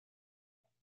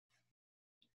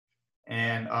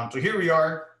 And so here we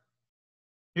are.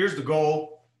 Here's the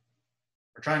goal.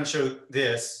 We're trying to show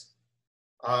this.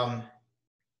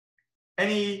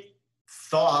 Any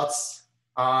thoughts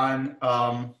on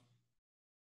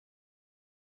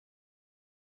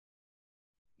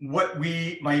what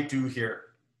we might do here?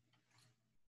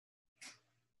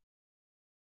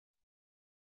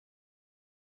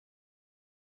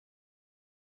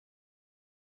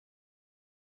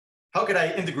 How could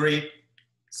I integrate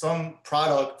some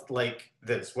product like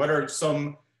this? What are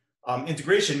some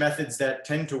integration methods that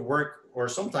tend to work or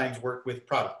sometimes work with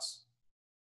products?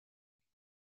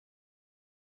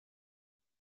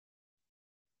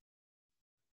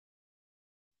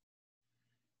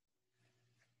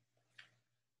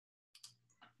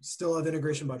 Still have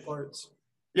integration by parts.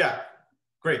 Yeah,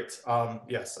 great.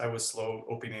 Yes, I was slow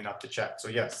opening up the chat. So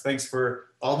yes, thanks for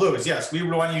all those. Yes, we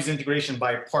would want to use integration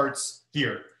by parts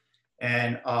here.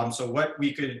 And so what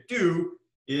we could do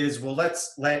is, well,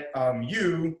 let's let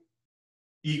u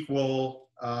equal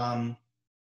I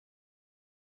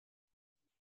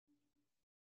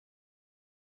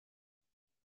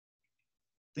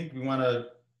think we want to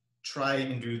try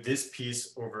and do this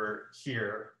piece over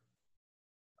here.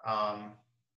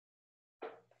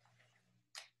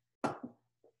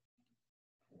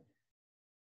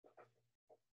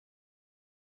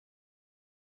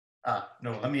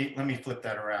 No, let me flip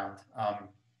that around.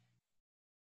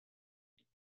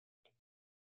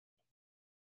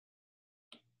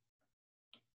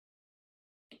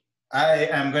 I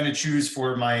am going to choose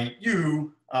for my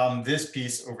u this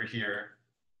piece over here.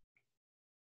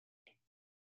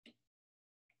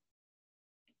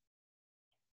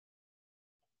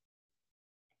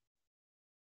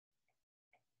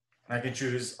 I can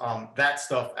choose that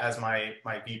stuff as my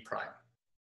v prime.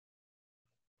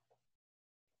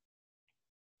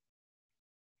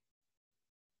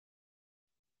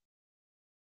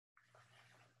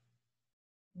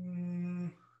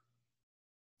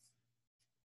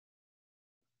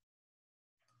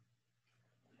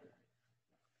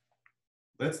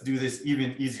 Let's do this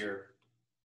even easier.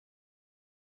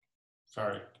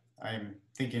 Sorry, I'm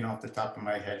thinking off the top of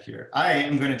my head here. I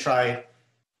am going to try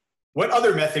what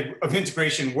other method of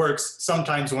integration works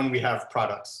sometimes when we have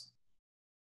products.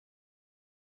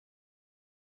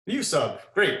 U sub,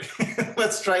 great.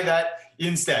 Let's try that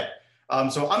instead.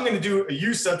 So I'm going to do a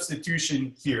u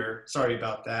substitution here. Sorry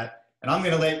about that. And I'm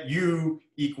going to let u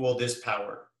equal this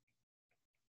power.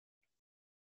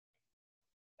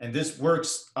 And this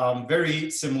works very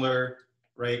similar,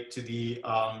 right, to the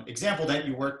example that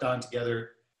you worked on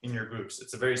together in your groups.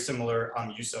 It's a very similar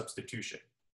u substitution.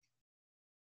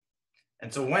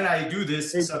 And so when I do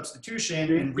this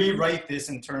substitution and rewrite this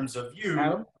in terms of u,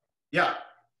 Adam? Yeah.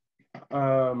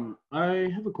 I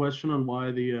have a question on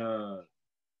why the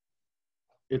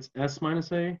it's s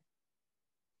minus a.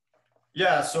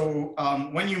 Yeah, so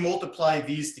when you multiply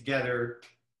these together,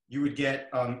 you would get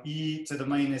e to the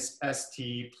minus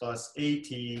st plus at.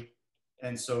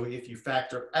 And so if you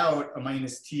factor out a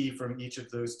minus t from each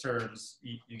of those terms,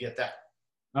 you get that.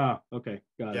 Ah, okay,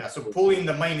 got it. Yeah, so pulling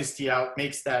the minus t out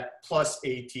makes that plus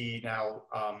at now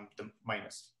the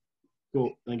minus.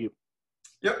 Cool, thank you.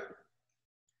 Yep.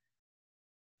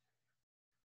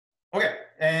 Okay,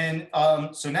 and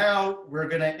so now we're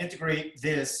going to integrate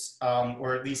this,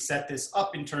 or at least set this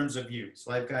up in terms of u.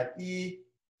 So I've got e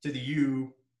to the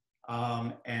u,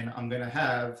 and I'm going to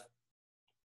have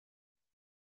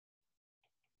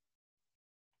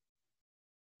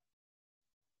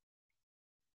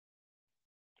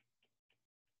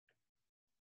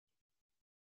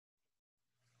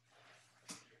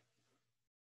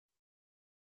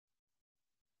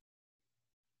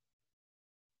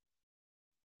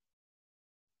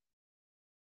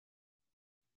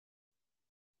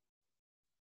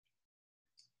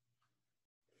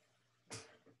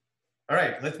all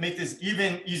right, let's make this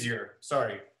even easier.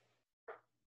 Sorry.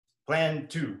 Plan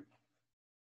 2.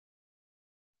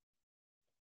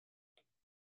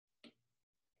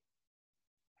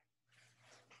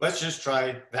 Let's just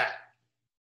try that.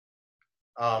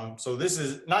 So this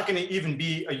is not going to even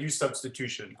be a u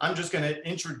substitution. I'm just going to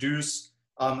introduce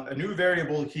a new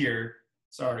variable here.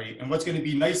 Sorry. And what's going to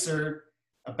be nicer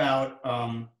about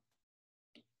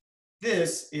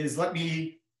this is let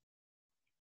me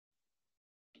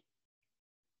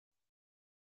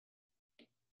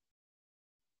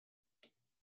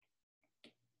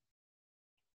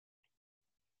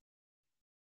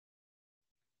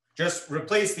just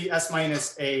replace the s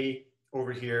minus a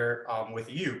over here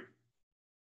with u.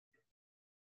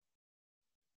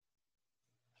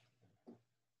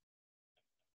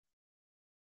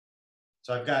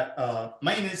 So I've got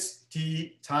minus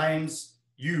t times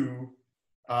u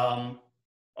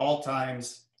all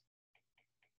times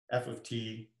f of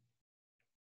t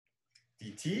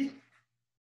dt.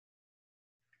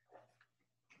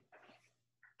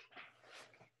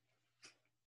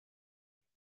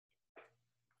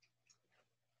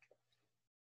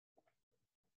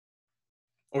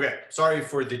 Okay, sorry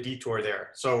for the detour there.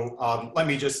 So let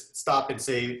me just stop and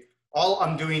say, all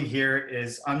I'm doing here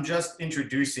is I'm just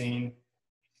introducing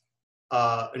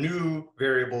a new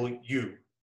variable u,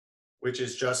 which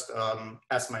is just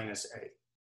s minus a.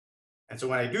 And so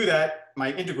when I do that,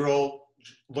 my integral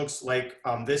looks like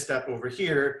this step over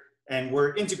here, and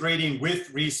we're integrating with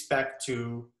respect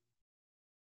to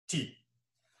t.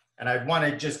 And I want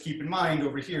to just keep in mind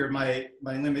over here, my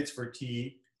limits for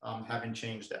t haven't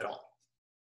changed at all.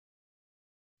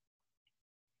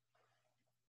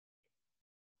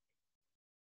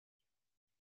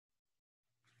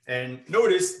 And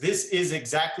notice this is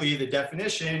exactly the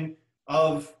definition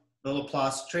of the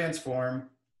Laplace transform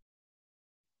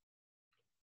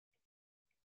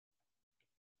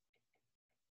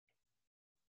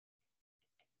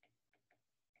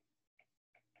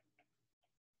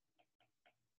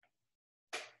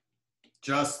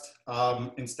just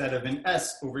instead of an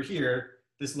S over here,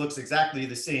 this looks exactly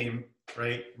the same,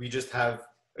 right? We just have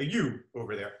a U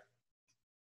over there.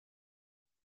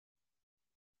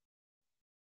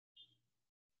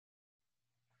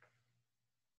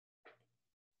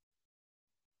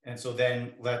 And so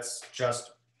then let's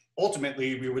just,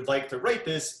 ultimately, we would like to write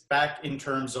this back in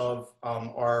terms of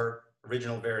our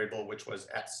original variable, which was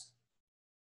S.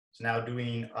 So now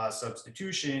doing a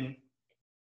substitution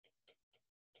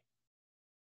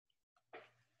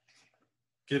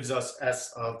gives us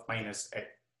S of minus A.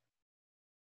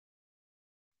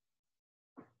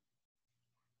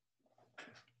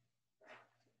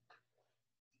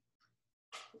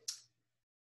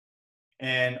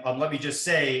 And let me just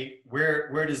say,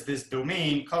 where does this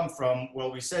domain come from?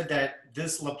 Well, we said that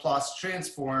this Laplace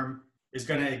transform is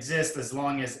going to exist as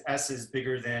long as S is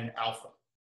bigger than alpha.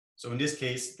 So in this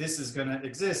case, this is going to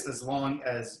exist as long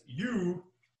as U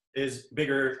is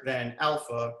bigger than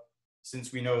alpha,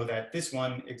 since we know that this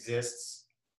one exists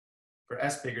for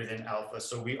S bigger than alpha.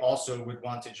 So we also would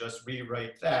want to just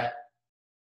rewrite that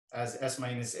as S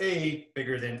minus A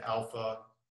bigger than alpha,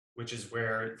 which is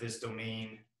where this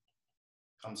domain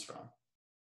comes from.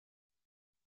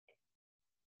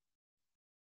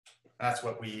 That's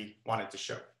what we wanted to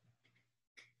show.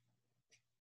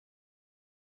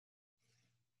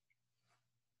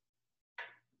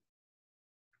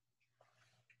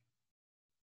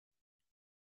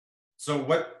 So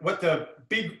what the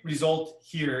big result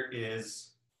here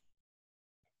is,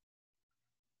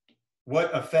 what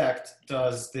effect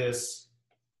does this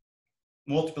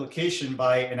multiplication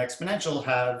by an exponential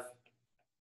have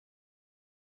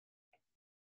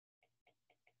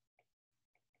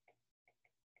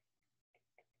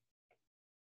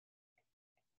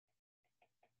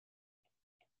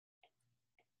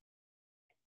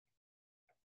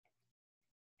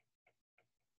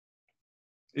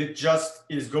it just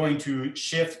is going to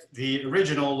shift the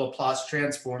original Laplace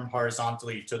transform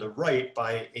horizontally to the right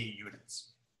by A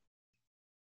units.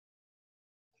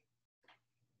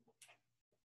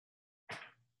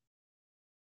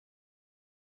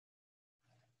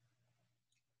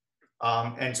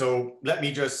 And so let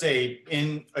me just say,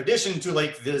 in addition to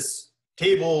like this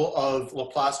table of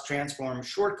Laplace transform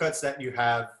shortcuts that you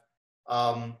have,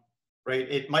 right,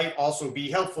 it might also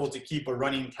be helpful to keep a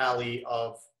running tally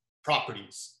of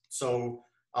properties. So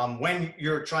when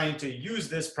you're trying to use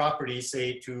this property,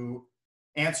 say to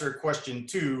answer question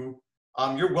 2,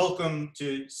 you're welcome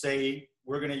to say,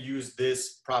 we're going to use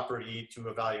this property to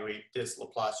evaluate this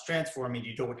Laplace transform, and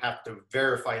you don't have to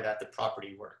verify that the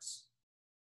property works.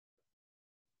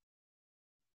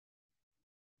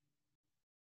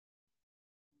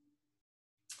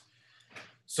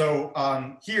 So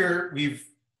here we've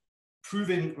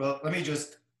proven, well, let me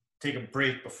just take a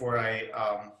break before I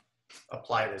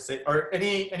apply this. Are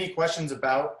any questions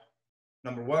about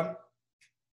number 1?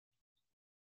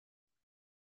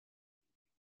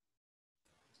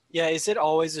 Yeah, is it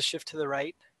always a shift to the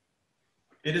right?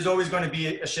 It is always going to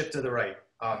be a shift to the right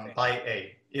by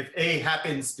A. If A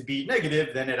happens to be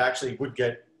negative, then it actually would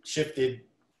get shifted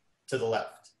to the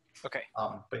left. Okay.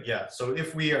 But yeah, so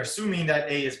if we are assuming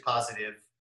that A is positive,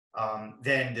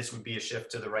 then this would be a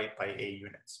shift to the right by A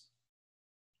units.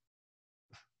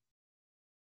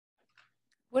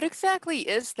 What exactly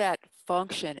is that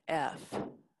function f?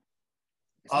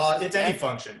 It's any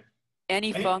function.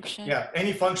 Any function? Yeah,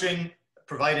 any function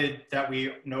provided that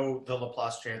we know the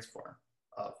Laplace transform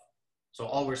of. So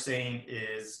all we're saying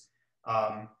is,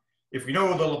 if we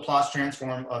know the Laplace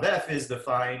transform of f is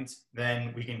defined,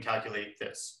 then we can calculate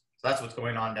this. So that's what's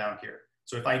going on down here.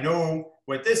 So if I know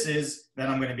what this is, then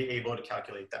I'm going to be able to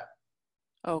calculate that.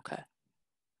 Okay.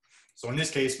 So in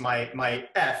this case, my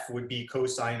f would be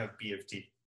cosine of b of t.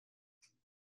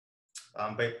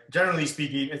 But generally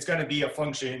speaking, it's going to be a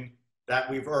function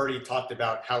that we've already talked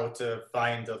about how to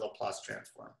find the Laplace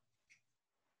transform.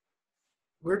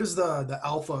 Where does the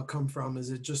alpha come from?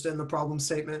 Is it just in the problem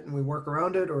statement and we work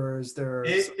around it, or is there?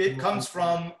 It comes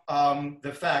from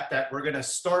the fact that we're going to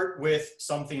start with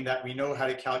something that we know how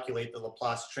to calculate the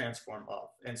Laplace transform of.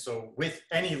 And so with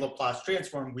any Laplace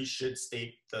transform, we should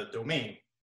state the domain.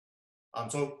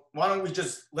 So why don't we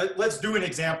just, let's do an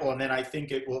example, and then I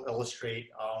think it will illustrate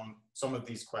some of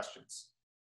these questions.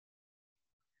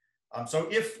 So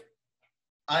if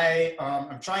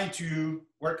I'm trying to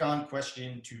work on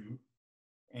question 2,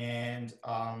 and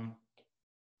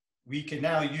we can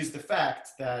now use the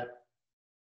fact that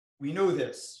we know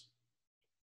this.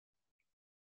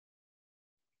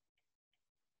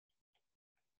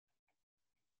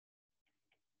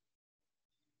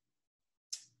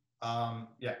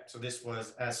 Yeah, so this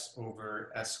was s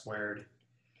over s squared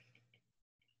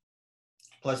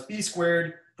plus b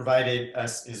squared, provided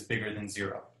s is bigger than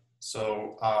 0.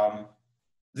 So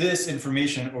this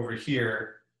information over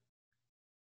here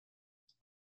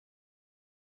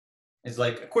is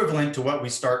like equivalent to what we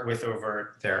start with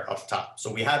over there up top.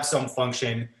 So we have some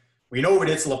function, we know what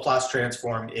its Laplace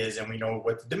transform is, and we know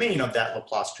what the domain of that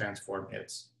Laplace transform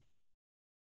is.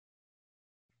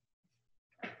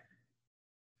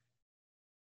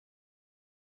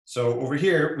 So over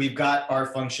here, we've got our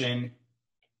function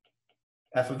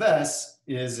f of s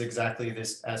is exactly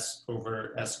this s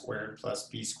over s squared plus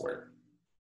b squared.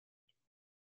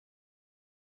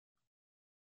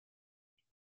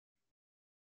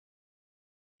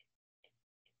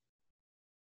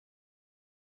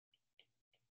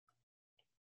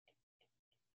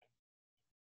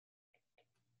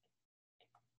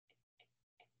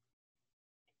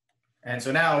 And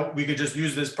so now we could just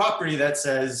use this property that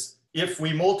says, if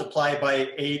we multiply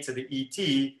by a to the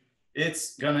et,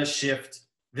 it's gonna shift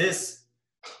this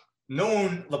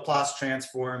known Laplace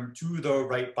transform to the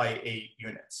right by 8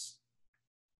 units.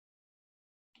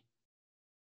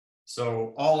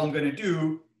 So all I'm gonna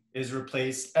do is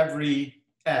replace every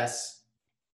s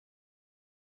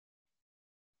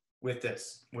with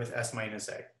this, with s minus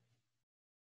a.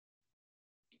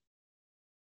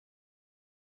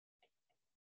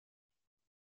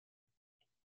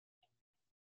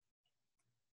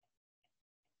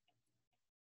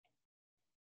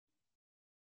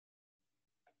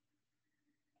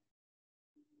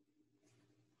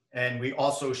 And we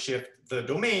also shift the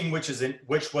domain, which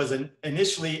was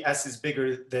initially s is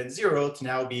bigger than 0 to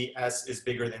now be s is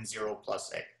bigger than 0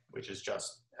 plus a, which is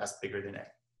just s bigger than a.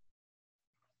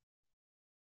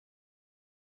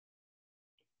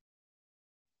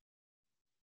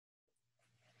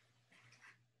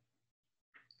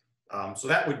 So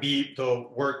that would be the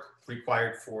work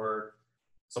required for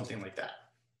something like that.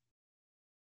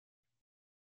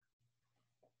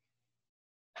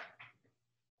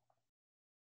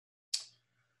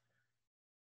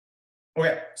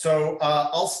 Okay, so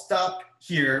I'll stop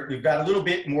here. We've got a little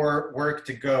bit more work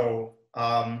to go,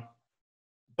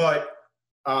 but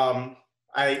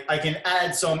I can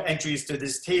add some entries to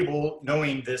this table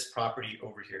knowing this property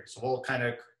over here. So we'll kind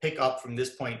of pick up from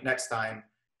this point next time.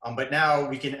 But now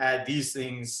we can add these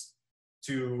things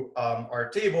to our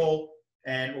table.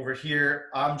 And over here,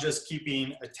 I'm just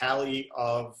keeping a tally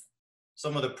of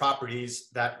some of the properties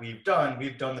that we've done.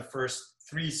 We've done the first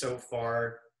 3 so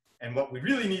far. And what we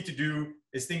really need to do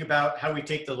is think about how we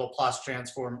take the Laplace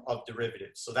transform of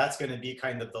derivatives. So that's going to be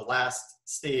kind of the last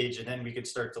stage, and then we could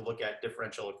start to look at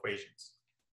differential equations.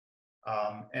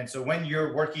 And so when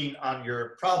you're working on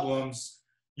your problems,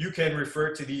 you can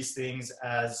refer to these things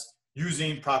as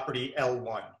using property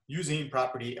L1, using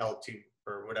property L2,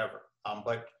 or whatever.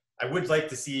 But I would like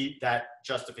to see that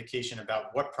justification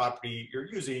about what property you're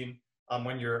using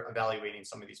when you're evaluating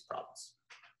some of these problems.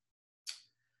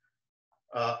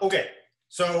 Okay,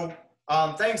 so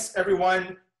thanks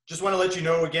everyone. Just want to let you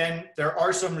know again, there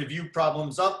are some review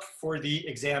problems up for the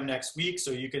exam next week,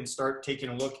 so you can start taking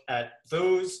a look at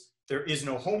those. There is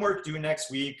no homework due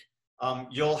next week.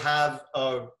 You'll have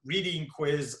a reading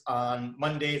quiz on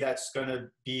Monday that's going to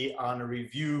be on a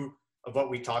review of what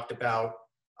we talked about.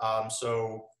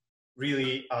 So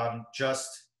really just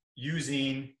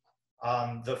using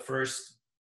the first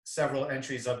several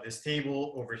entries of this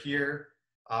table over here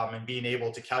and being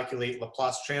able to calculate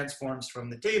Laplace transforms from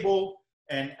the table,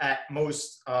 and at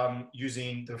most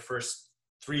using the first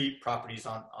 3 properties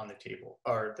on the table,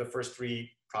 or the first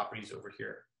 3 properties over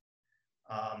here.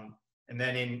 And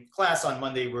then in class on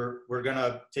Monday, we're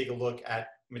gonna take a look at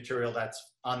material that's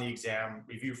on the exam,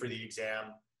 review for the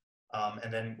exam,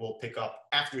 and then we'll pick up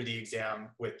after the exam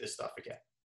with this stuff again.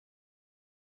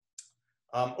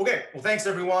 Okay, well, thanks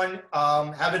everyone.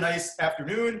 Have a nice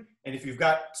afternoon. And if you've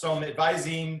got some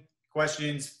advising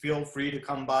questions, feel free to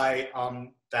come by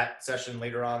that session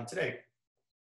later on today.